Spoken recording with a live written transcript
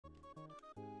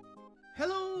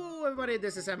Hello everybody,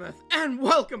 this is Emmeth, and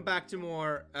welcome back to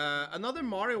more, another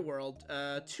Mario World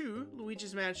 2,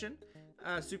 Luigi's Mansion,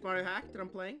 Super Mario Hack that I'm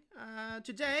playing.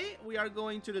 Today, we are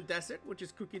going to the desert, which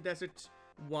is Cookie Desert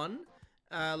 1.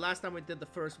 Last time we did the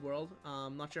first world.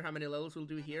 Not sure how many levels we'll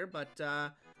do here, but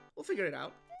we'll figure it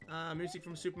out. Music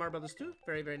from Super Mario Bros. 2,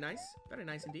 very, very nice. Very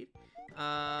nice indeed.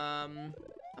 I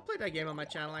played that game on my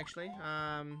channel, actually.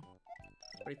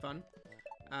 Pretty fun.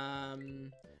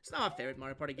 It's not my favorite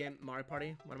Mario Party game. Mario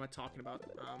Party? What am I talking about?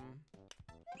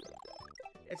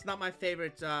 It's not my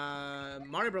favorite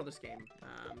Mario Brothers game.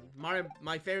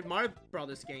 My favorite Mario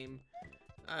Brothers game.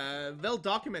 Well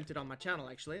documented on my channel,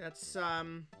 actually. That's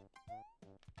we're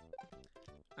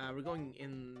going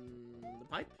in the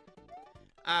pipe.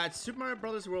 It's Super Mario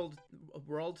Brothers World.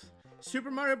 Super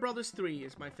Mario Brothers 3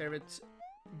 is my favorite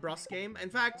Bros game. In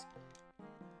fact,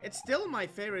 it's still my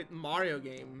favorite Mario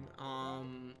game.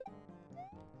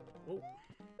 Whoa.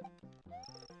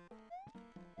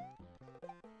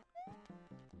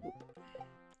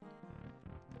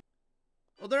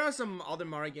 Well, there are some other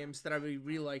Mario games that I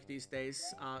really like these days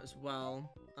as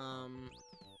well.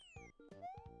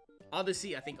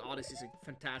 Odyssey, I think Odyssey is a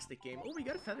fantastic game. Oh, we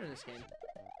got a feather in this game.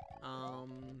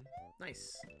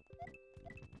 Nice.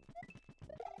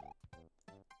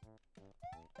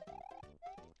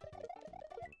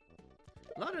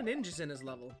 A lot of ninjas in this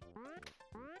level.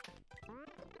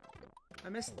 I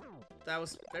missed. That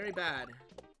was very bad.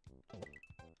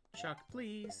 Shock,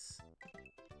 please.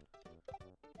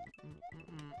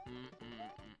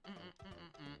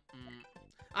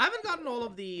 I haven't gotten all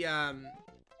of the,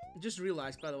 just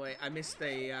realized, by the way, I missed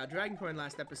a Dragon Coin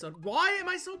last episode. Why am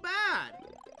I so bad?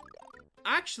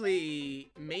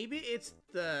 Actually, maybe it's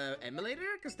the emulator?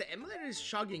 Because the emulator is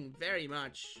chugging very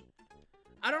much.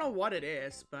 I don't know what it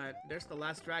is, but there's the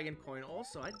last Dragon Coin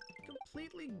also. I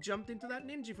completely jumped into that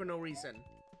ninja for no reason.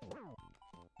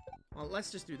 Well,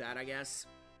 let's just do that, I guess.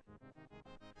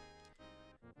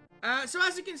 So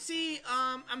as you can see,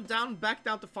 I'm back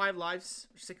down to 5 lives,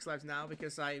 or 6 lives now,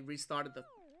 because I restarted the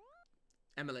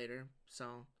emulator.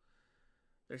 So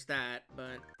there's that,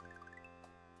 but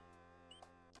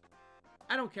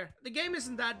I don't care. The game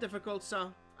isn't that difficult,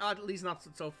 so at least not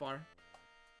so far.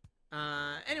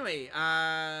 Anyway,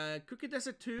 Cookie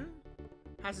Desert 2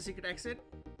 has a secret exit.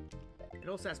 It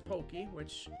also has Pokey,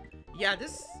 which, yeah,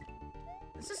 this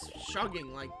is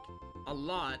chugging like a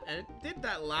lot, and it did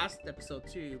that last episode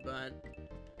too, but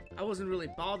I wasn't really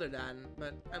bothered then,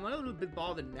 but I'm a little bit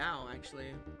bothered now,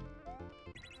 actually.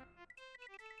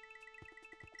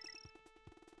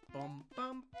 Bum,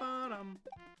 bum, ba-dum.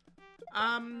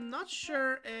 I'm not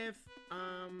sure if,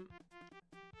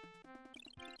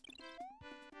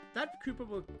 that Koopa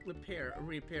will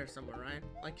reappear somewhere, right?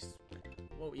 Like,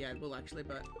 well, yeah, it will actually,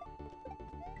 but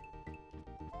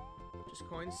just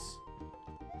coins.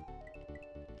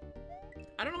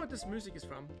 I don't know what this music is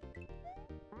from.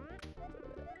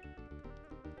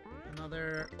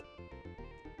 Another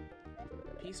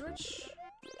P-switch?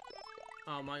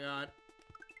 Oh my god.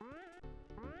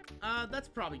 That's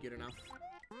probably good enough.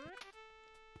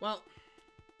 Well,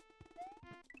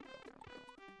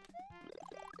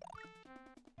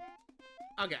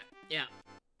 okay, yeah.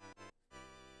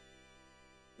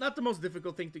 Not the most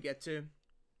difficult thing to get to.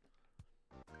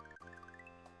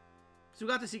 So we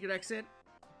got the secret exit,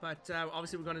 but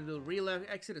obviously we're gonna do the real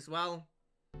exit as well.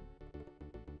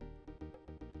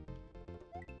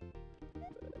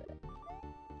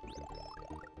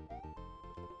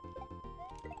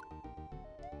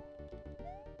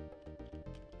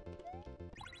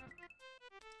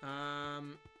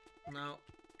 No.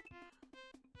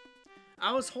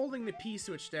 I was holding the P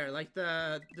switch there, like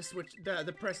the switch,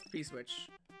 the pressed P switch.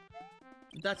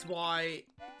 That's why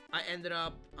I ended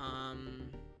up,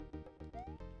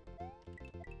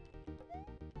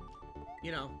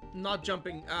 you know, not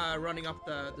jumping, running up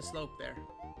the slope there.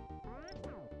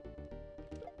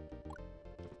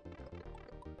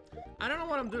 I don't know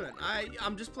what I'm doing.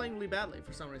 I'm just playing really badly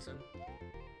for some reason.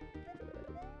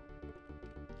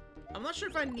 I'm not sure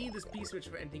if I need this P-switch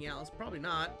for anything else. Probably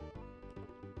not.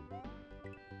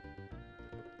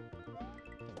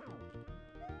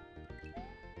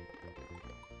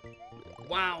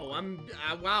 Wow,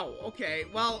 wow, okay.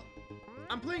 Well,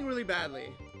 I'm playing really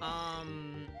badly.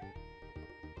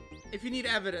 If you need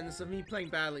evidence of me playing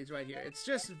badly, it's right here. It's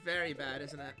just very bad,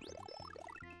 isn't it?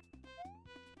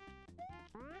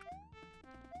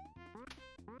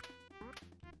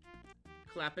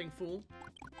 Clapping fool.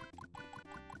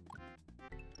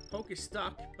 Poke is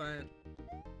stuck, but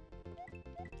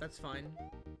that's fine.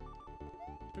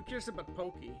 Who cares about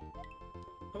Pokey?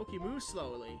 Pokey moves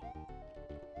slowly.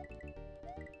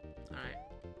 Alright.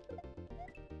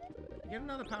 Get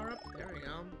another power up. There we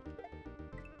go.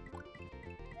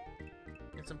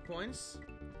 Get some coins.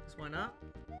 Because why not?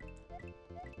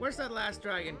 Where's that last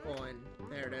dragon coin?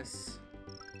 There it is.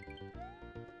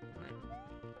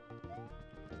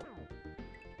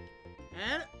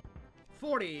 And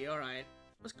 40, alright.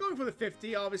 I was going for the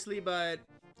 50, obviously, but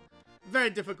very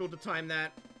difficult to time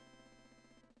that.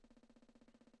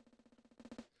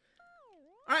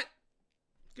 Alright.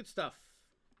 Good stuff.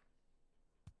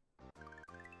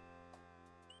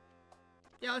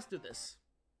 Yeah, let's do this.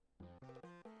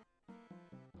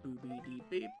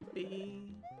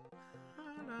 Boobie-dee-beep-bee.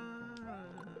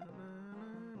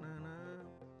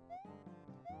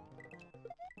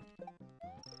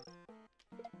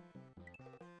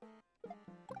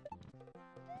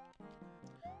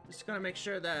 Just gonna make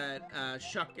sure that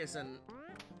Shuck isn't,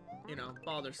 you know,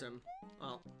 bothersome.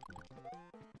 Well,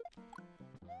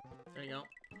 there you go.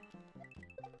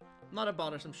 Not a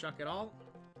bothersome Shuck at all.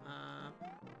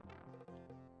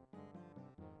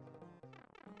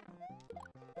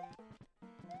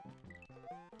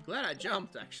 Glad I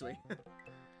jumped, actually.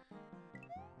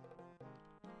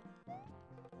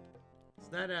 So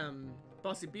that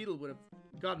Bossy Beetle would have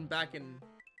gotten back and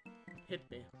hit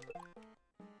me.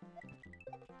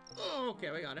 Oh,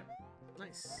 okay, we got it.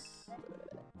 Nice.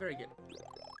 Very good.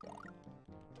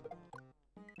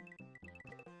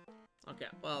 Okay,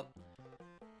 well,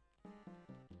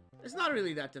 it's not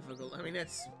really that difficult. I mean,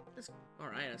 it's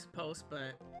alright, I suppose,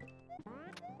 but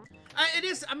it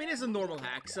is. I mean, it's a normal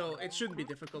hack, so it shouldn't be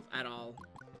difficult at all.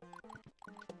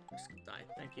 Just die.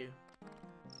 Thank you.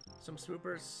 Some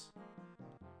swoopers.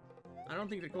 I don't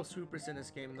think they're called swoopers in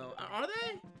this game, though. Are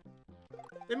they?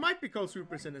 They might be called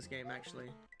swoopers in this game,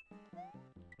 actually.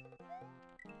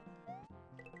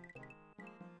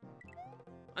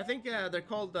 I think they're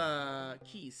called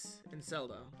keys in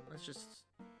Zelda. Let's just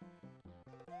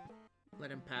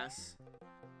let him pass.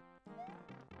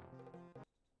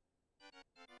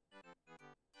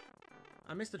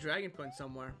 I missed a dragon coin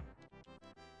somewhere.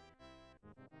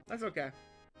 That's okay.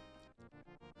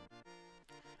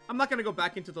 I'm not gonna go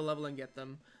back into the level and get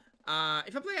them.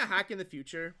 If I play a hack in the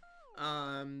future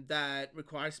that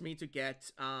requires me to get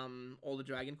all the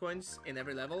dragon coins in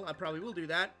every level, I probably will do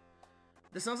that.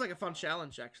 This sounds like a fun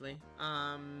challenge, actually.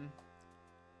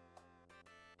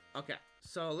 Okay,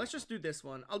 so let's just do this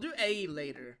one. I'll do A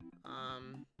later. I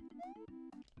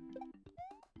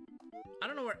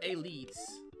don't know where A leads.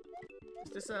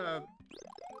 Is this a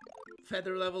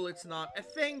feather level? It's not. I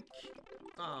think...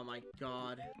 Oh my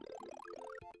god.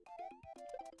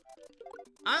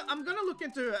 I'm gonna look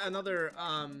into another,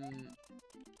 Oh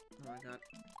my god.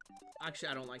 Actually,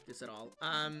 I don't like this at all.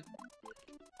 I'm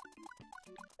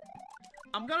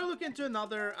gonna look into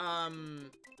another,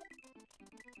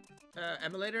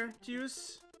 emulator to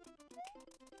use.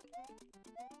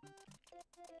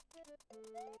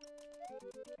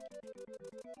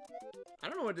 I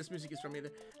don't know what this music is from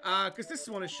either. Because this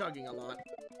one is chugging a lot.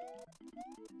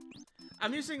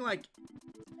 I'm using, like,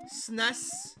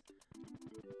 SNES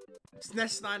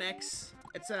 9X.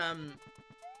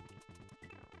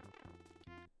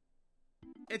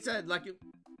 It's a, like,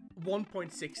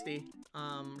 1.60,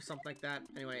 something like that.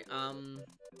 Anyway, oh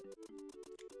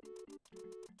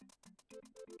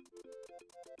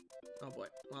boy,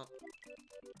 well.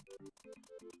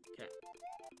 Okay.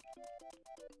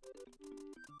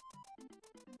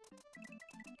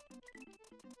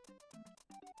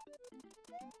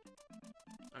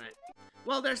 Alright.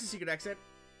 Well, there's the secret exit.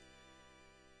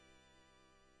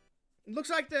 It looks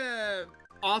like the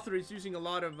author is using a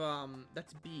lot of,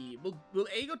 that's B. Will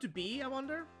A go to B, I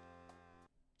wonder?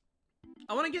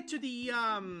 I want to get to the,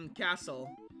 castle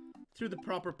through the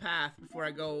proper path before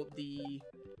I go the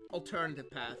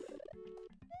alternative path.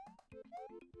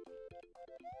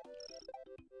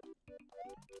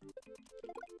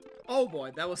 Oh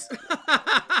boy, that was...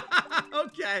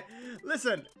 Okay,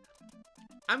 listen.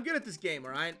 I'm good at this game,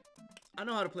 alright? I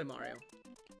know how to play Mario.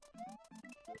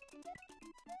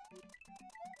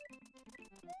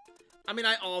 I mean,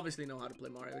 I obviously know how to play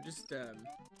Mario. Just,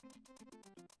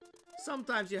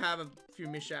 sometimes you have a few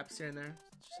mishaps here and there.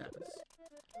 It just happens.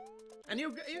 And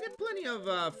you get plenty of,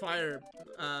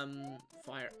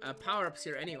 power-ups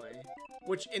here anyway.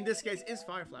 Which, in this case, is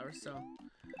fire flowers, so...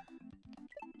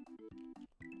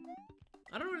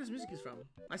 I don't know where this music is from.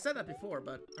 I said that before,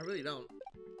 but I really don't.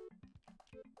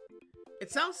 It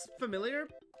sounds familiar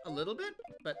a little bit,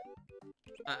 but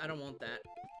I don't want that.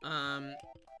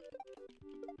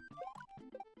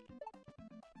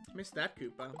 Missed that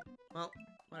Koopa. Well,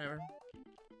 whatever.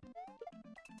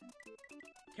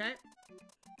 Okay.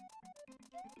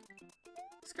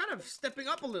 It's kind of stepping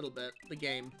up a little bit, the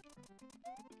game.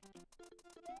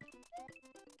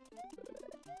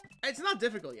 It's not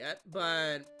difficult yet,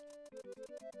 but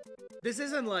this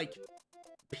isn't like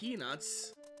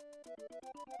Peanuts.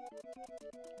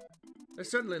 There's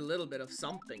certainly a little bit of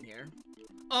something here.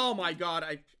 Oh my god,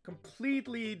 I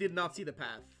completely did not see the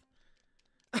path.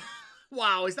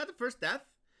 Wow, is that the first death?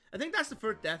 I think that's the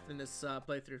first death in this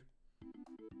playthrough.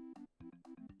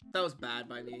 That was bad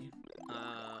by me.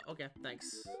 Okay,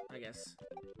 thanks, I guess.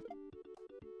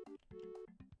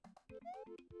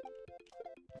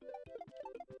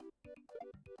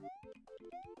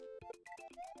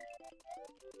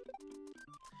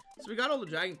 So we got all the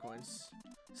dragon coins.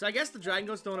 So I guess the dragon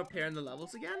coins don't appear in the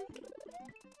levels again?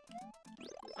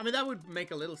 I mean, that would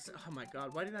make a little oh my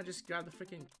god, why didn't I just grab the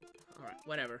freaking... Alright,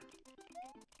 whatever.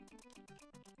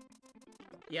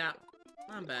 Yeah,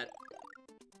 I'm bad.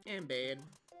 I'm bad.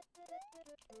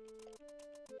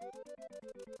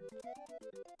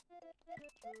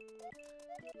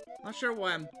 Not sure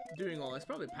why I'm doing all this.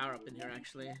 Probably power up in here,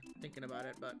 actually. Thinking about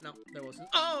it, but no, there wasn't.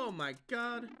 Oh my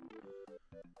god!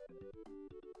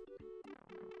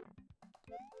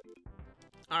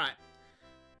 Alright.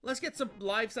 Let's get some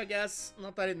lives, I guess.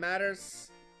 Not that it matters.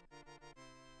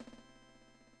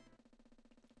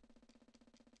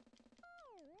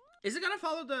 Is it gonna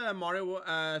follow the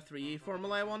Mario 3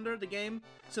 formula, I wonder, the game?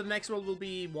 So the next world will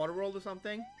be Water World or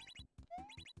something?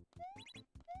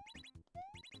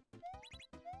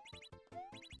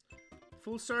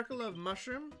 Full circle of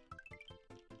mushroom?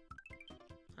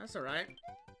 That's alright.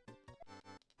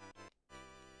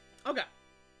 Okay.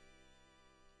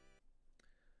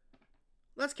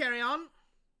 Let's carry on.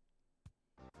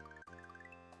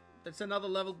 That's another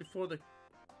level before the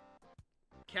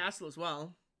castle as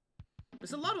well.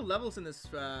 There's a lot of levels in this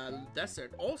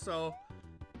desert. Also,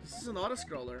 this is an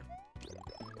auto-scroller.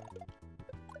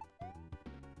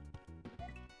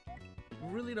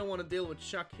 Really don't want to deal with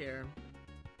Chuck here.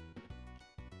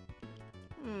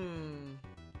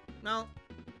 No.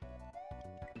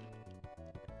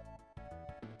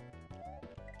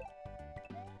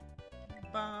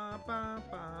 Ba ba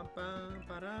ba ba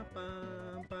ba da ba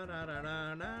ba da da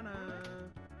da da da.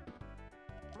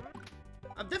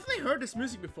 I've definitely heard this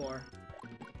music before.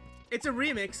 It's a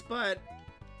remix, but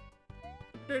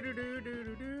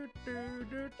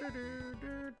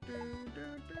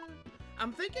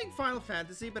I'm thinking Final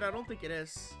Fantasy, but I don't think it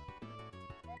is.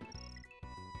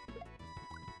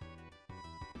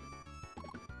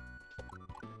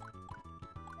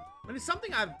 I mean, it's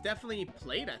something I've definitely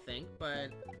played, I think,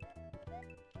 but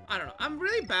I don't know. I'm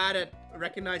really bad at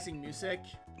recognizing music.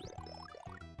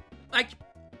 Like,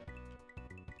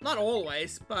 not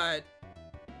always, but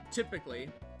typically.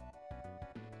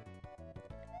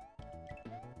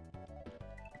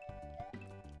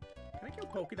 Can I kill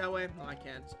Pokey that way? No, I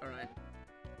can't. Alright.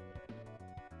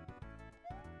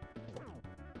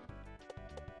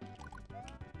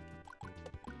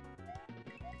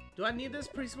 Do I need this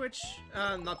P-switch?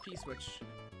 Not P-switch.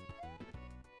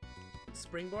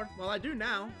 Springboard? Well, I do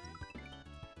now.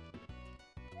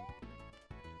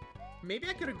 Maybe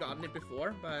I could have gotten it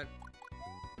before, but...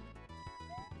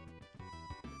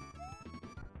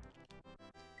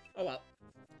 Oh well.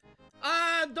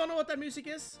 Don't know what that music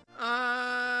is.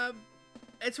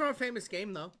 It's from a famous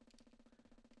game, though.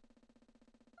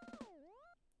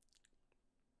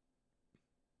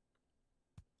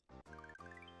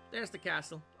 There's the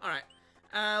castle. Alright.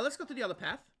 Let's go to the other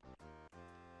path.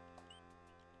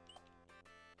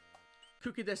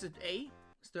 Cookie Desert A.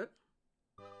 Stood.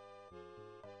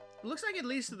 It looks like it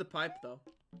leads to the pipe, though.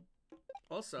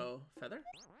 Also, feather.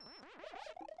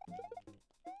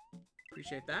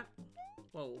 Appreciate that.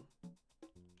 Whoa.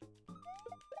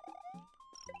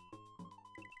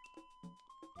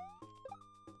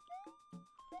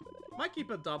 Might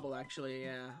keep a double, actually,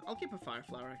 yeah. I'll keep a fire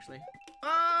flower, actually.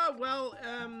 Well,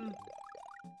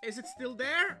 is it still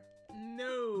there?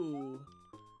 No.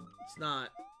 It's not.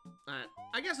 Alright.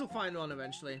 I guess we'll find one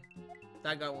eventually.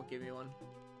 That guy won't give me one.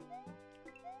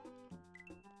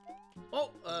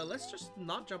 Oh, let's just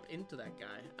not jump into that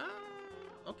guy.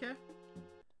 Okay.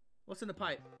 What's in the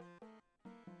pipe?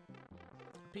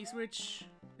 P-switch.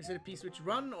 Is it a P-switch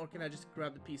run, or can I just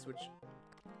grab the P-switch?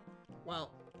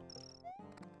 Well.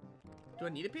 Do I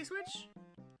need a P-switch?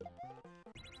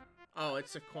 Oh,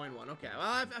 it's a coin one. Okay,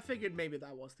 well, I figured maybe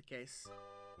that was the case.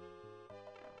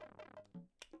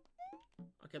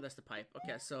 Okay, that's the pipe.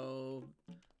 Okay, so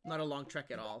not a long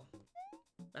trek at all.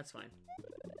 That's fine.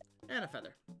 And a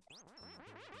feather.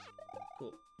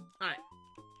 Cool. Alright.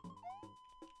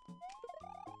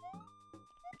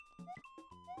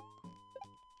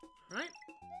 Alright.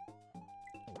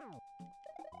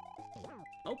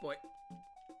 Oh boy.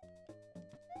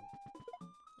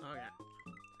 Oh yeah.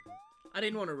 I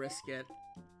didn't want to risk it.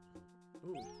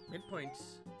 Ooh,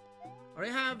 midpoints.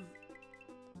 Already have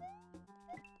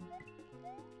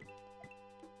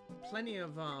plenty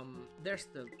of, there's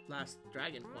the last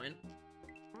dragon point.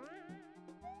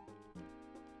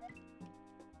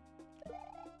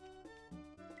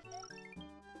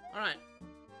 Alright.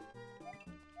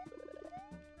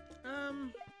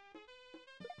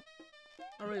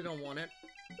 I really don't want it.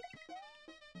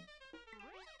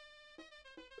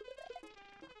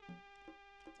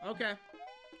 Okay.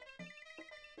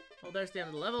 Well, there's the end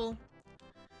of the level.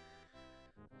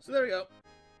 So there we go.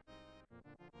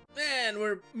 Man,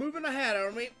 we're moving ahead,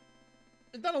 aren't we?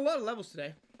 We've done a lot of levels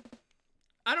today.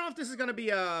 I don't know if this is gonna be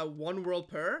a one world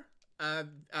per,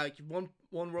 one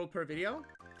world per video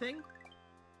thing.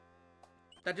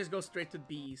 That just goes straight to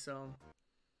B, so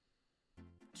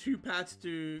 2 paths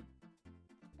to.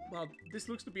 Well, this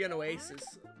looks to be an oasis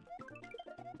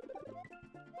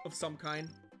of some kind.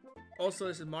 Also,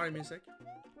 this is Mario music.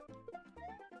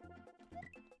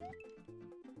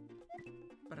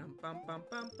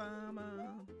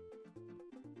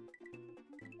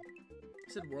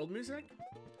 Is it world music?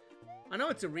 I know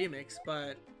it's a remix,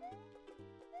 but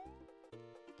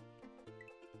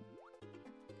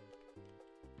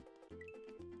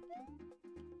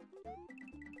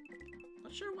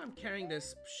not sure why I'm carrying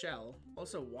this shell.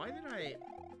 Also, why did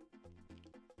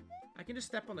I can just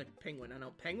step on the penguin. I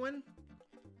know penguin.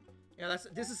 Yeah,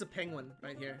 this is a penguin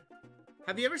right here.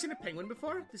 Have you ever seen a penguin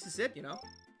before? This is it, you know.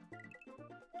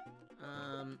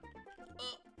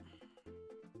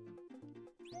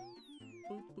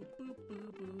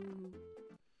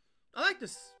 I like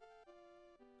this.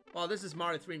 Well, this is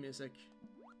Mario 3 music.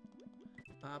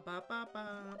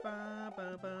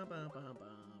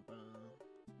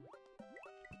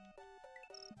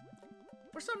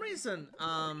 For some reason,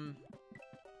 I'm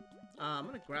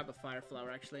gonna grab a fire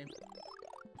flower actually.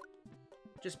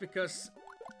 Just because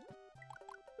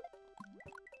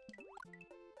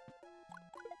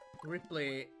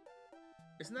Ripley,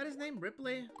 isn't that his name?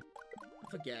 Ripley? I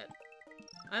forget.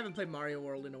 I haven't played Mario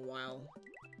World in a while.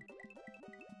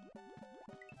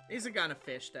 He's the kind of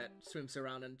fish that swims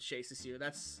around and chases you.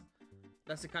 That's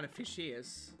the kind of fish he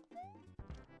is.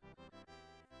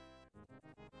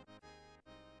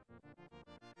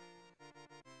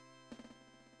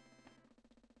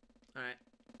 Alright.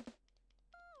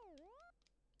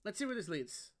 Let's see where this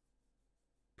leads.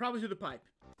 Probably to the pipe.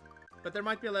 But there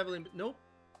might be a level in... Nope.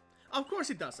 Of course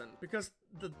it doesn't. Because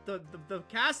the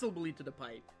castle will lead to the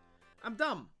pipe. I'm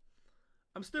dumb.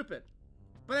 I'm stupid.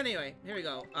 But anyway, here we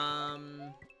go.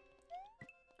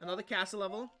 Another castle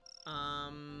level.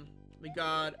 We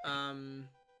got,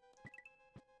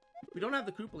 we don't have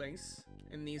the Koopalings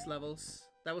in these levels.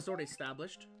 That was already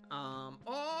established.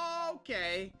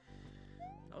 Okay.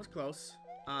 That was close.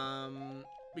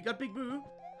 We got Big Boo.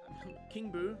 King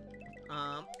Boo.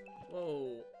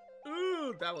 Whoa.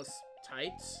 Ooh, that was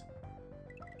tight.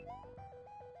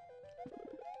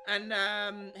 And,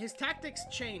 his tactics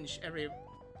change every...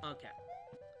 Okay.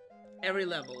 Every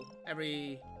level.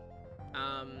 Every...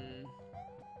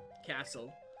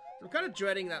 castle. I'm kind of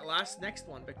dreading that next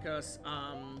one because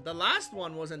the last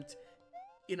one wasn't,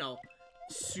 you know,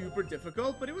 super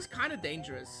difficult, but it was kind of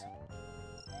dangerous.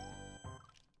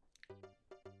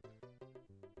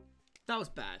 That was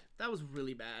bad. That was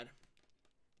really bad.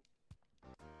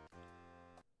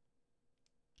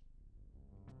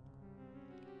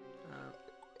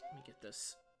 Let me get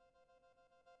this.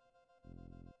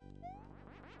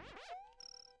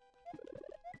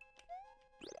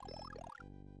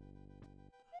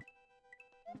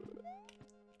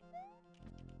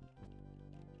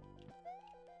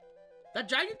 That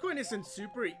dragon coin isn't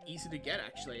super easy to get,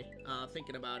 actually,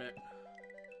 thinking about it.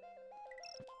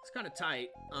 It's kind of tight.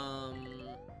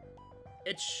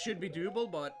 It should be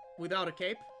doable, but without a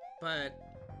cape, but...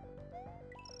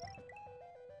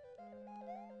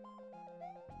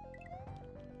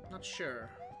 Not sure.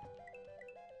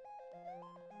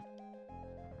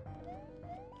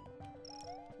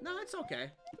 No, it's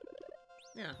okay.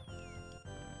 Yeah.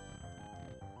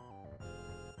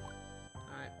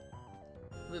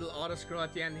 Little auto scroll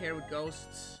at the end here with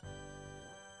ghosts.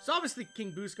 So obviously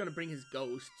King Boo's gonna bring his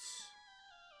ghosts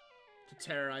to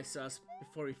terrorize us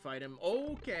before we fight him.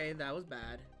 Okay, that was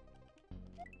bad.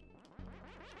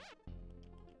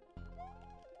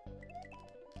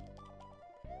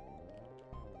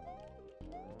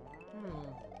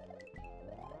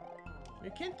 We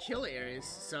can't kill Ares,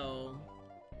 so...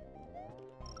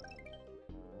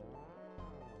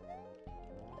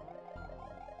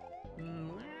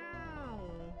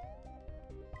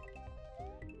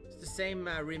 Same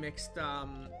remixed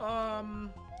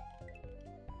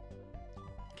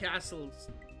castle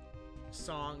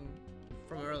song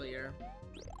from earlier.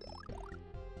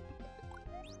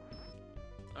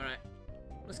 Alright,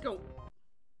 let's go.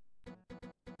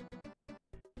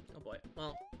 Oh boy,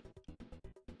 well.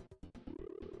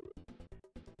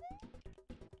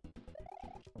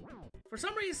 For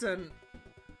some reason,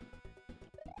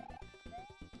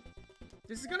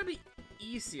 this is gonna be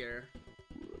easier.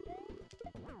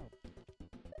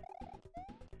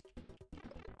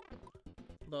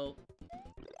 Though,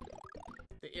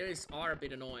 the areas are a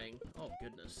bit annoying. Oh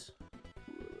goodness.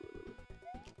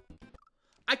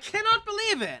 I cannot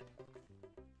believe it!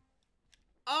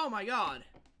 Oh my god.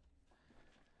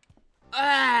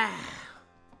 Ah!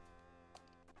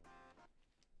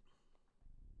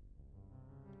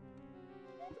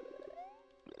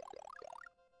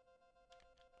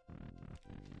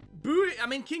 Boo, I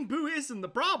mean, King Boo isn't the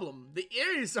problem. The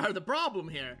areas are the problem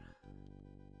here.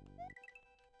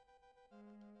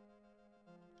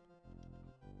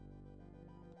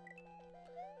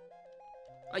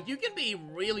 Like, you can be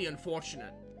really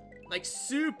unfortunate. Like,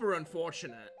 super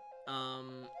unfortunate.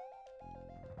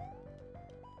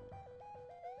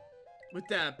 With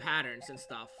the patterns and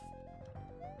stuff.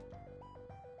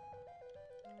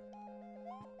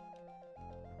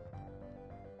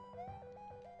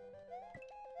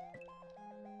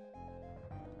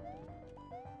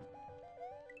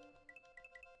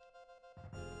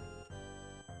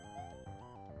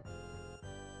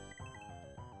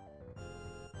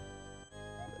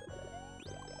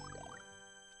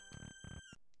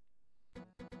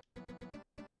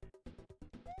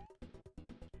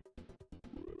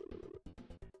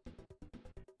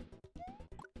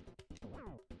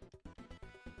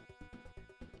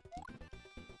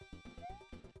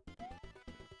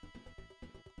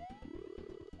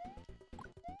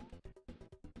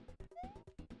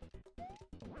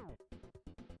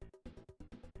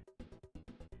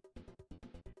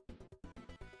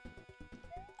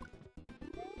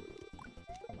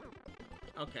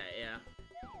 Okay, yeah.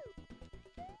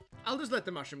 I'll just let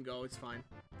the mushroom go, it's fine.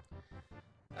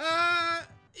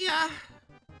 Yeah.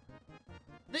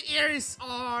 The ears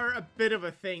are a bit of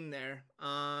a thing there.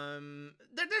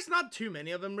 There's not too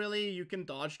many of them, really. You can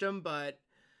dodge them, but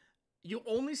you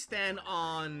only stand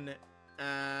on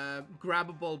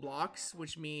grabbable blocks,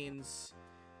 which means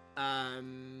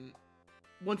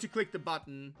once you click the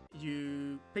button,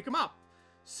 you pick them up.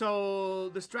 So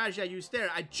the strategy I used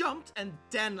there, I jumped and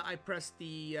then I pressed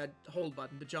the hold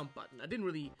button, the jump button. I didn't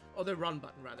really, or the run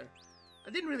button rather.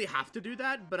 I didn't really have to do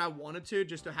that, but I wanted to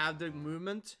just to have the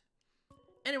movement.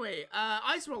 Anyway,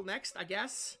 Ice World next, I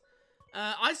guess.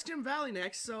 Ice Cream Valley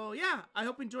next. So yeah, I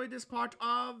hope you enjoyed this part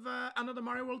of another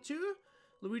Mario World 2,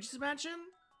 Luigi's Mansion.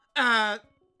 Thanks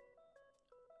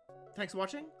for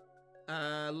watching.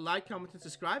 Like, comment, and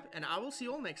subscribe, and I will see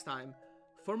you all next time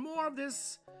for more of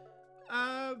this.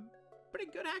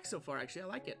 Pretty good hack so far, actually. I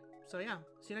like it. So yeah,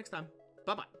 see you next time.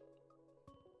 Bye-bye.